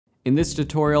In this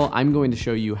tutorial, I'm going to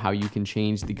show you how you can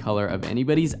change the color of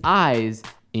anybody's eyes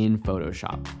in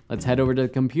Photoshop. Let's head over to the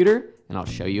computer and I'll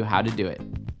show you how to do it.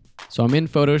 So I'm in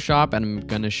Photoshop and I'm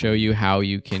going to show you how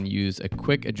you can use a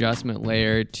quick adjustment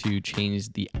layer to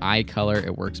change the eye color.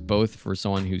 It works both for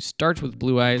someone who starts with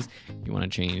blue eyes, you want to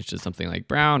change to something like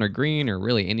brown or green or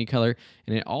really any color.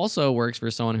 And it also works for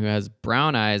someone who has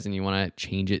brown eyes and you want to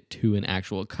change it to an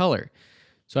actual color.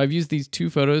 So I've used these two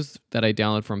photos that I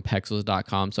downloaded from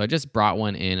pexels.com. So I just brought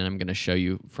one in and I'm going to show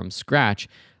you from scratch.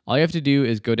 All you have to do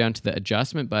is go down to the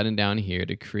adjustment button down here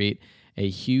to create a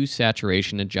hue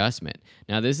saturation adjustment.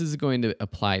 Now this is going to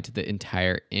apply to the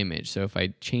entire image. So if I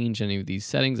change any of these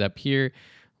settings up here,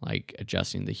 like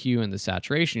adjusting the hue and the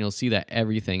saturation, you'll see that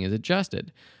everything is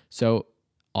adjusted. So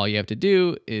all you have to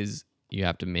do is you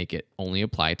have to make it only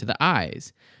apply to the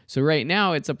eyes. So right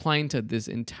now it's applying to this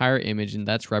entire image, and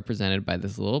that's represented by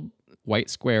this little white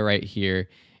square right here.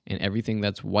 And everything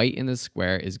that's white in the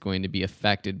square is going to be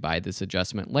affected by this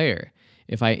adjustment layer.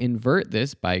 If I invert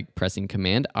this by pressing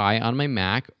Command I on my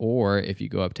Mac, or if you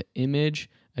go up to Image,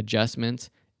 Adjustments,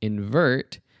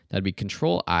 Invert, that'd be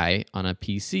Control I on a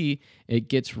PC, it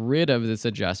gets rid of this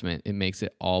adjustment. It makes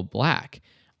it all black.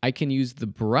 I can use the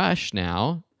brush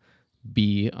now,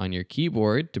 B on your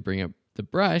keyboard to bring up the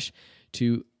brush,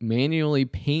 to manually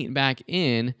paint back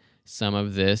in some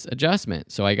of this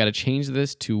adjustment. So I got to change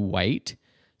this to white.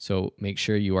 So make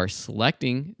sure you are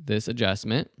selecting this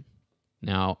adjustment.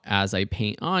 Now, as I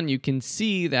paint on, you can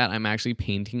see that I'm actually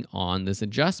painting on this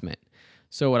adjustment.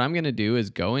 So what I'm going to do is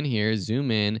go in here,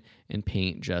 zoom in, and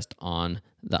paint just on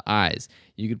the eyes.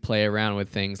 You could play around with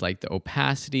things like the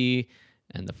opacity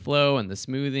and the flow and the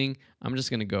smoothing. I'm just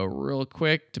going to go real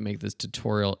quick to make this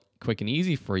tutorial quick and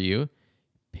easy for you.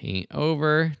 Paint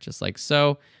over, just like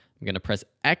so. I'm going to press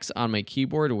X on my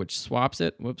keyboard, which swaps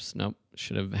it. Whoops, nope,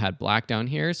 should have had black down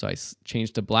here, so I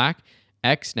changed to black.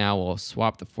 X now will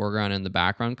swap the foreground and the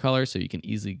background color, so you can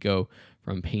easily go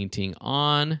from painting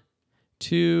on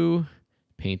to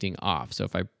painting off. So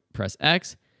if I press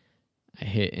X, I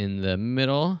hit in the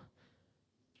middle,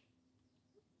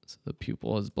 so the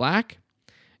pupil is black.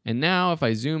 And now if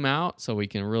I zoom out so we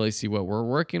can really see what we're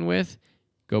working with,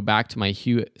 go back to my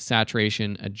hue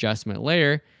saturation adjustment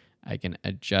layer, I can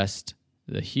adjust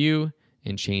the hue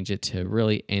and change it to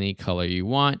really any color you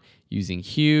want using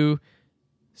hue,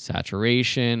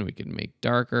 saturation. We can make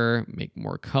darker, make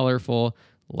more colorful.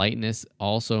 Lightness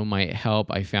also might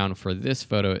help. I found for this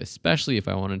photo, especially if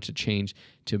I wanted to change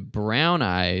to brown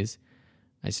eyes,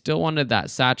 I still wanted that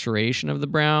saturation of the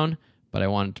brown, but I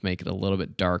wanted to make it a little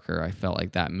bit darker. I felt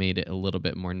like that made it a little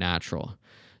bit more natural.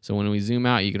 So when we zoom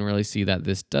out, you can really see that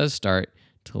this does start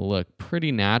to look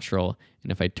pretty natural.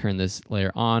 And if I turn this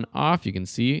layer on, off, you can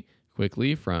see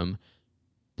quickly from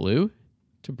blue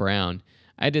to brown.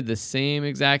 I did the same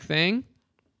exact thing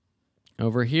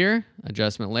over here,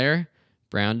 adjustment layer,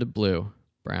 brown to blue,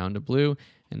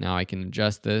 and now I can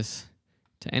adjust this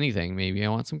to anything. Maybe I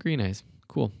want some green eyes.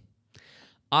 Cool.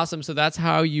 Awesome, so that's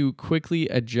how you quickly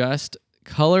adjust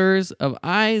colors of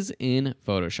eyes in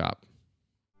Photoshop.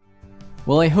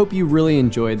 Well, I hope you really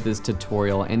enjoyed this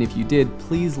tutorial, and if you did,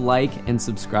 please like and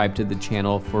subscribe to the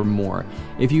channel for more.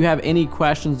 If you have any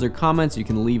questions or comments, you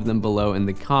can leave them below in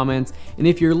the comments. And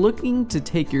if you're looking to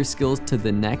take your skills to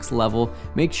the next level,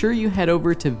 make sure you head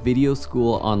over to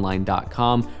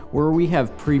videoschoolonline.com, where we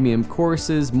have premium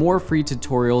courses, more free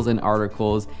tutorials and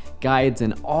articles, guides,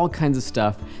 and all kinds of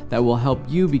stuff that will help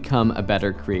you become a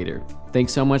better creator.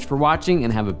 Thanks so much for watching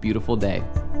and have a beautiful day.